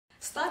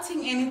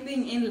starting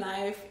anything in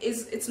life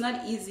it's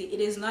not easy. It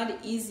is not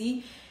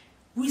easy.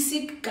 We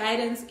seek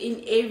guidance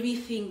in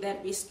everything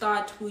that we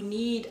start. We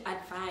need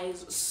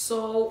advice.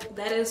 So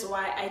that is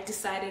why I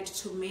decided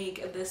to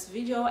make this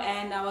video.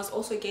 And I was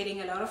also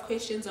getting a lot of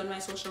questions on my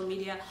social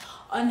media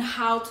on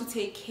how to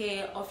take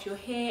care of your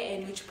hair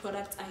and which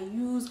products I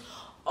use,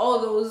 all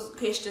those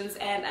questions,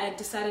 and I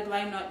decided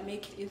why not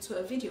make it into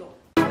a video.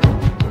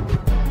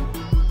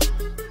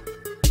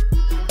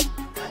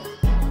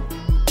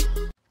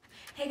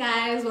 Hey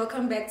guys,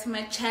 welcome back to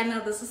my channel.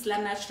 This is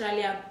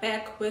LaNaturalia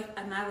back with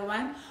another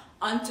one.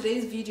 On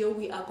today's video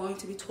we are going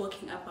to be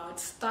talking about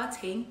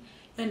starting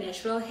your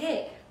natural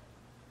hair.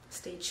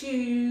 Stay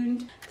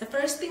tuned. The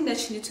first thing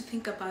that you need to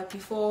think about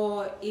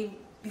before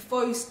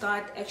you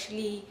start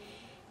actually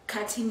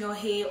cutting your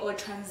hair or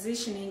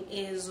transitioning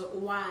is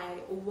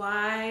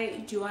why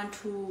do you want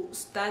to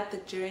start the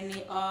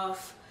journey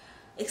of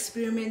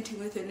experimenting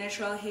with your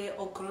natural hair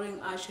or growing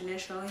out your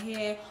natural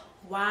hair?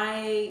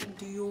 Why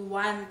do you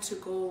want to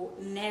go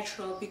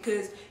natural?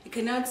 Because you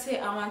cannot say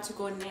I want to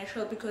go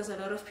natural because a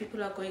lot of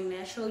people are going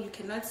natural. You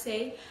cannot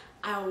say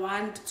I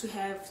want to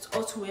have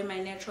or to wear my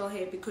natural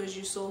hair because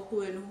you saw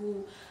who and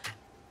who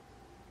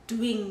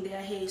doing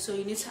their hair. So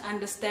you need to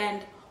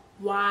understand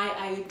why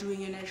are you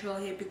doing your natural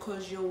hair,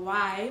 because your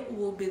why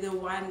will be the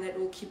one that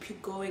will keep you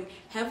going.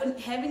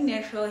 Having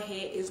natural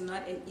hair is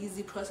not an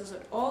easy process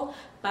at all,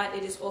 but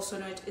it is also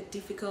not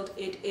difficult.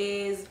 It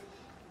is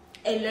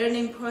a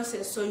learning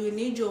process, so you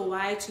need your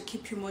why to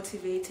keep you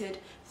motivated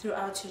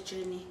throughout your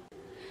journey.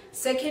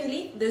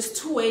 Secondly, there's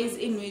two ways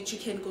in which you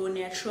can go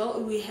natural.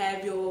 We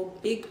have your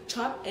big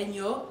chop and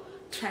your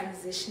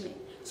transitioning.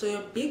 So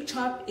your big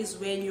chop is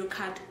when you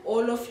cut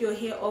all of your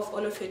hair off,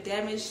 all of your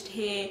damaged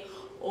hair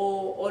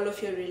or all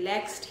of your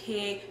relaxed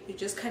hair. You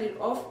just cut it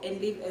off and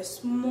leave a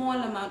small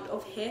amount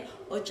of hair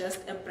or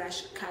just a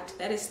brush cut.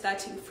 That is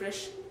starting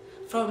fresh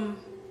from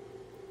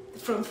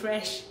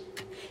fresh.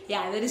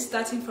 Yeah, that is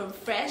starting from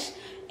fresh,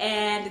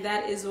 and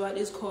that is what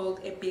is called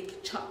a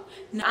big chop.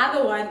 The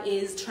other one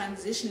is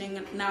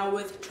transitioning. Now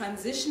with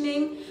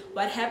transitioning,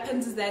 what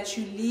happens is that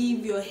you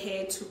leave your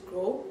hair to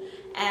grow,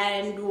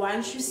 and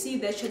once you see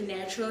that your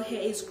natural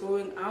hair is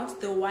growing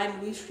out, the one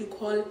which we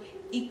call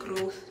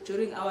growth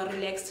during our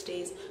relaxed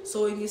days.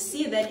 So when you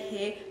see that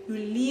hair, you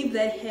leave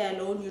that hair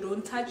alone. You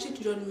don't touch it,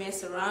 you don't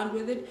mess around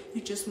with it,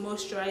 you just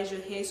moisturize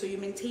your hair. So you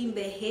maintain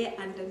the hair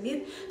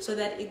underneath so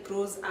that it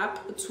grows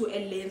up to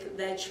a length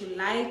that you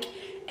like,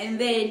 and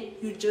then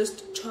you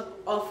just chop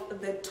off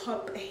the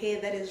top hair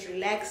that is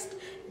relaxed,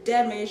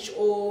 damaged,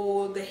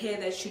 or the hair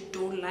that you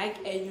don't like,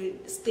 and you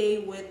stay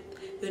with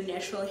the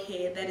natural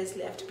hair that is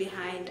left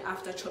behind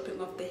after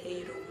chopping off the hair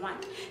you don't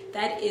want.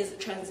 That is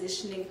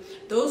transitioning.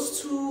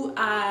 Those two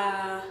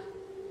are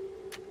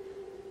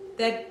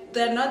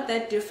they're not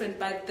that different,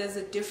 but there's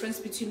a difference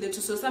between the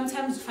two. So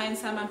sometimes you find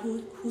someone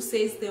who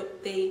says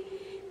they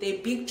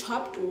big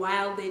chopped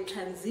while they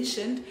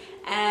transitioned,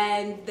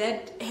 and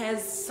that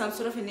has some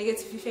sort of a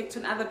negative effect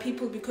on other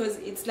people, because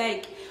it's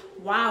like,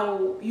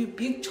 wow, you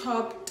big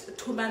chopped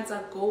 2 months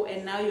ago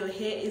and now your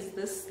hair is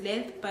this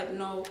length. But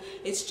no,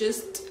 it's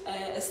just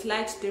a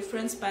slight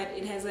difference, but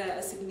it has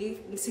a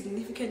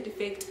significant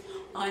effect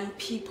on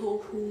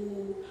people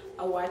who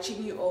are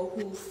watching you or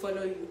who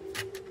follow you.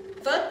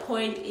 Third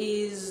point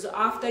is,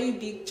 after you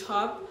big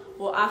chop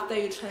or after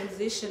you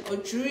transition or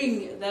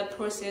during that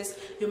process,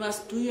 you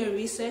must do your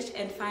research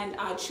and find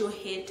out your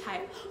hair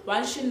type.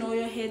 Once you know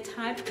your hair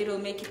type, it'll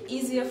make it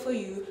easier for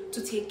you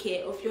to take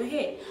care of your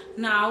hair.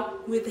 Now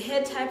with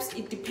hair types,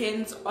 it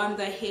depends on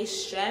the hair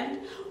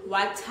strand,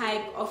 what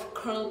type of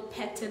curl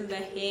pattern the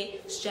hair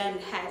strand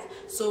has.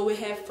 So we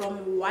have from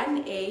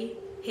 1A,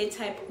 hair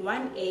type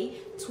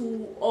 1A,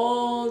 to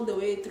all the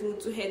way through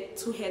to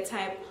hair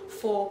type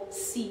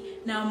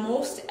 4C. Now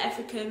most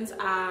Africans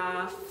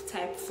are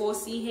type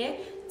 4C hair,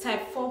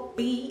 type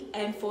 4B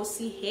and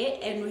 4C hair,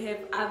 and we have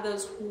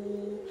others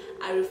who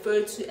are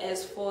referred to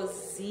as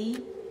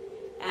 4Z.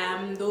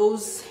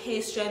 Those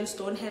hair strands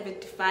don't have a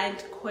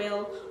defined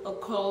coil or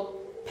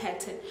curl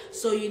pattern,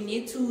 so you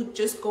need to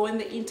just go on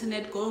the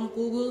internet, go on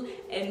Google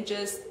and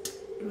just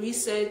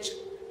research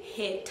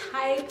hair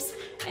types,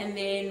 and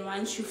then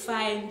once you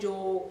find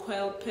your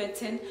coil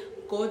pattern,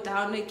 go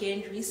down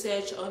again,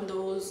 research on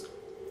those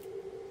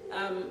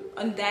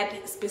on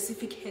that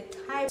specific hair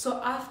type. So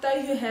after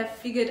you have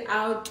figured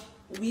out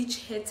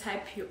which hair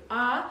type you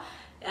are,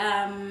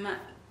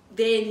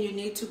 then you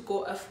need to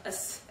go a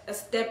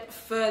step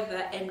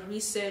further and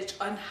research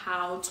on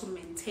how to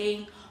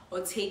maintain or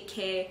take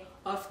care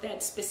of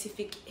that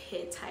specific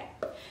hair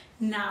type.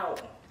 Now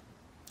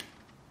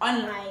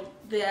online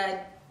there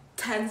are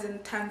tons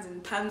and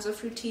tons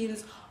of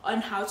routines on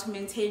how to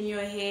maintain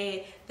your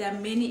hair. There are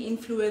many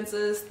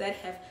influencers that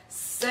have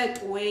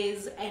set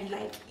ways, and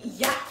like,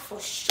 yeah, for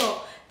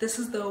sure, this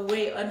is the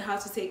way on how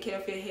to take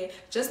care of your hair.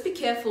 Just be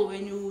careful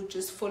when you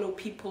just follow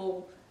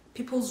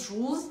people's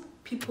rules,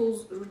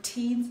 people's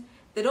routines.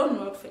 They don't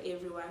work for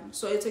everyone,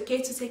 so it's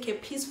okay to take a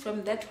piece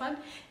from that one,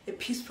 a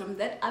piece from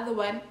that other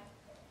one,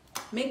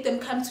 make them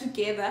come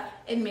together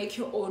and make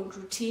your own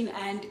routine.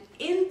 And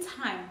in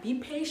time, be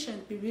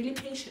patient, be really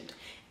patient.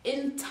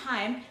 In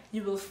time,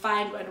 you will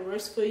find what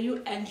works for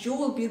you, and you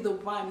will be the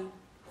one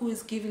who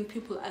is giving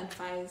people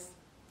advice.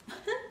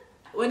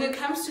 When it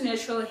comes to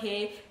natural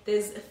hair,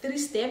 there's 3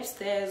 steps.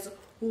 There's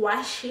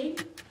washing,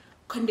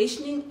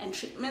 conditioning and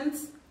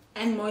treatments,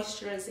 and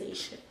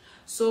moisturization.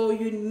 So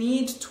you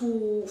need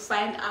to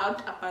find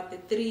out about the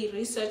 3,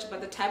 research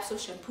about the types of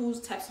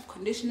shampoos, types of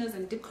conditioners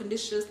and deep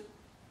conditioners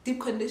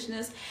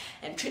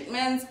and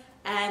treatments,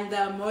 and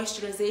the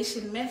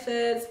moisturization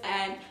methods,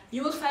 and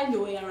you will find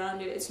your way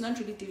around it. It's not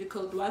really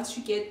difficult. Once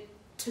you get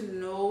to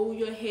know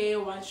your hair,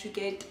 once you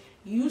get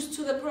used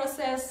to the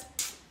process,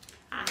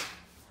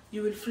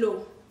 you will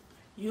flow.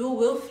 You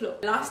will flow.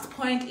 Last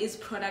point is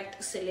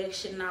product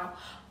selection. Now,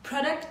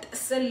 product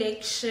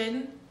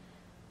selection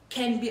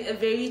can be a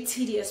very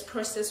tedious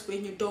process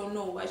when you don't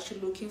know what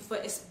you're looking for,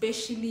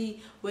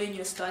 especially when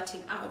you're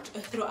starting out.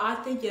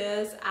 Throughout the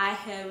years, I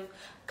have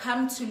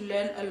come to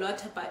learn a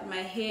lot about my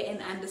hair and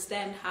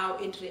understand how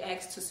it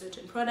reacts to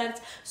certain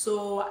products.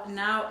 So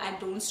now I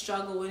don't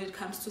struggle when it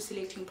comes to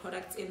selecting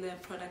products in the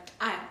product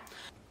aisle.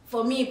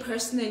 For me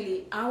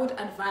personally, I would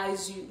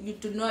advise you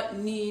do not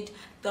need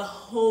the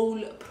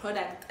whole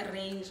product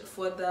range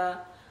for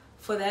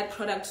that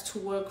product to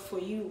work for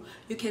you.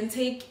 You can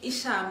take a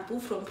shampoo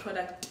from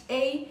product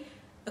A,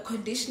 a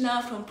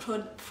conditioner from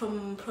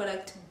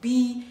product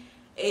B,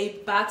 a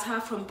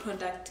butter from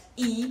product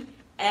E,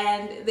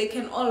 and they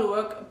can all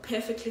work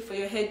perfectly for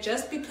your hair.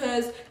 Just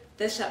because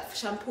the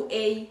shampoo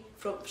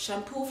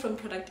from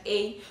product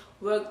A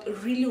worked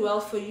really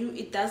well for you,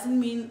 it doesn't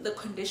mean the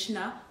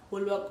conditioner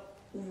will work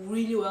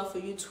really well for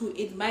you too.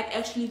 It might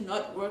actually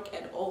not work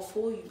at all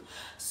for you.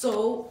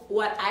 So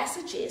what I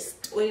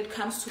suggest when it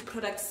comes to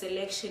product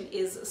selection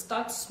is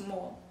start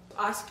small.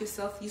 Ask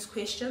yourself these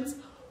questions.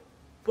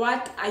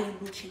 What are you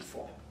looking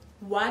for?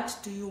 What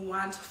do you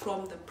want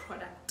from the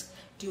product?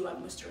 Do you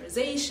want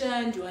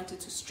moisturization? Do you want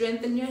it to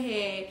strengthen your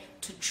hair,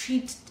 to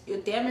treat your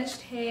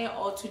damaged hair,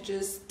 or to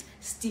just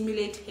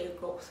stimulate hair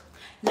growth?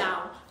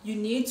 Now, you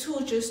need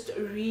to just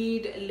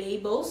read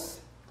labels.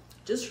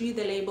 Just read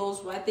the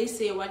labels, what they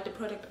say, what the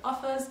product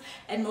offers,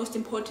 and most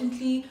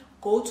importantly,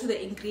 go to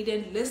the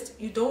ingredient list.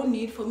 You don't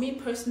need, for me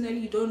personally,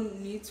 you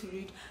don't need to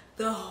read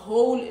the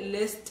whole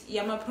list.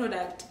 Yama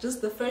product,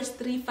 just the first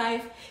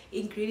 3-5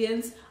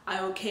 ingredients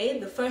are okay.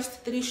 The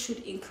first 3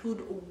 should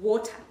include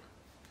water.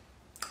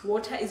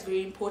 Water is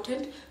very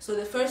important. So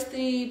the first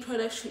 3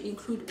 products should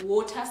include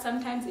water.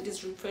 Sometimes it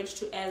is referred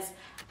to as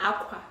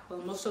aqua. Well,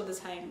 most of the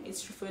time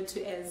it's referred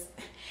to as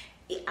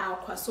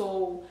aqua.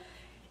 So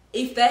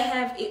if they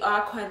have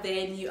aqua,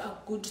 then you are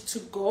good to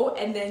go.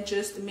 And then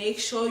just make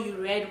sure you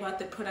read what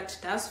the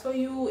product does for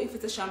you. If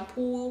it's a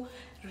shampoo,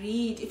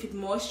 read if it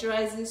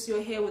moisturizes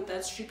your hair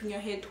without stripping your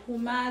hair too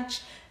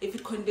much. If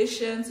it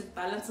conditions, it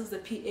balances the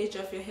pH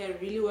of your hair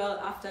really well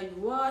after you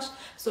wash.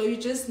 So you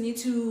just need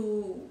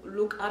to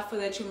look out for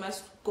that. You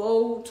must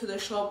go to the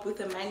shop with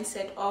a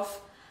mindset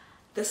of,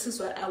 this is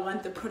what I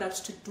want the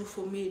product to do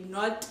for me,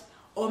 not,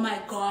 oh my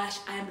gosh,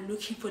 I'm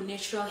looking for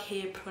natural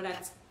hair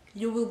products.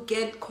 You will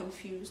get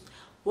confused.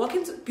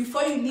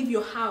 Before you leave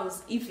your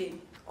house,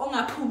 even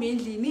what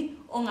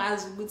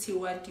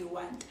do you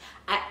want?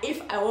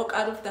 If I walk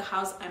out of the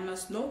house, I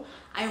must know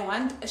I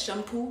want a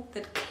shampoo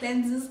that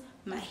cleanses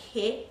my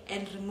hair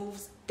and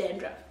removes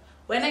dandruff.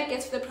 When I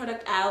get to the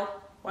product aisle,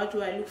 what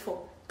do I look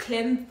for?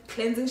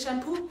 Cleansing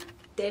shampoo,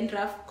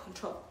 dandruff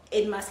control.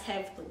 It must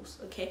have those,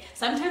 okay?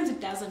 Sometimes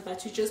it doesn't,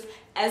 but you just,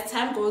 as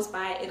time goes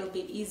by, it'll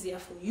be easier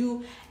for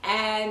you.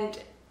 And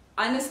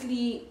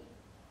honestly,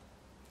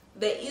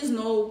 there is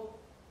no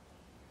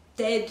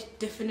dead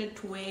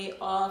definite way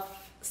of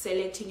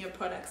selecting your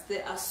products.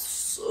 There are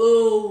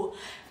so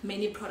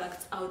many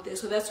products out there,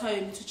 so that's why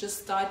you need to just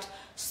start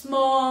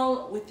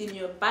small within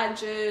your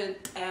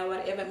budget,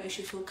 whatever makes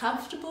you feel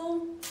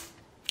comfortable,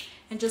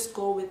 and just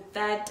go with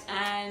that.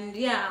 And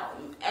yeah,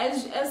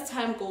 as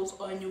time goes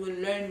on, you will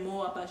learn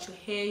more about your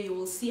hair. You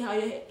will see how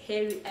your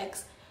hair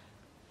reacts.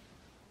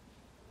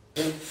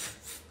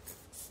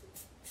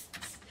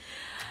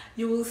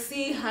 You will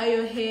see how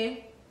your hair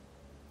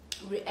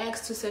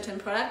reacts to certain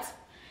products,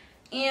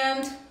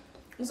 and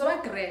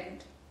so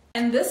grand.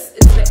 And this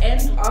is the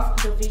end of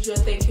the video.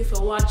 Thank you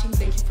for watching.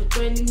 Thank you for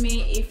joining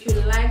me. If you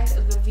liked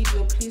the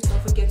video, please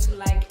don't forget to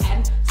like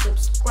and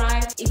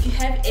subscribe. If you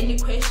have any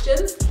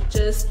questions,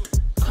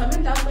 just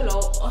comment down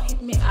below or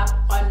hit me up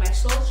on my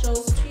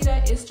socials,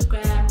 Twitter,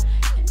 Instagram,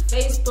 and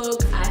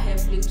Facebook. I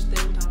have linked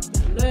them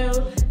down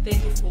below.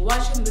 Thank you for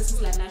watching. This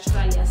is La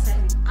Naturalia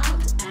signing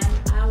out,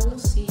 and I will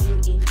see you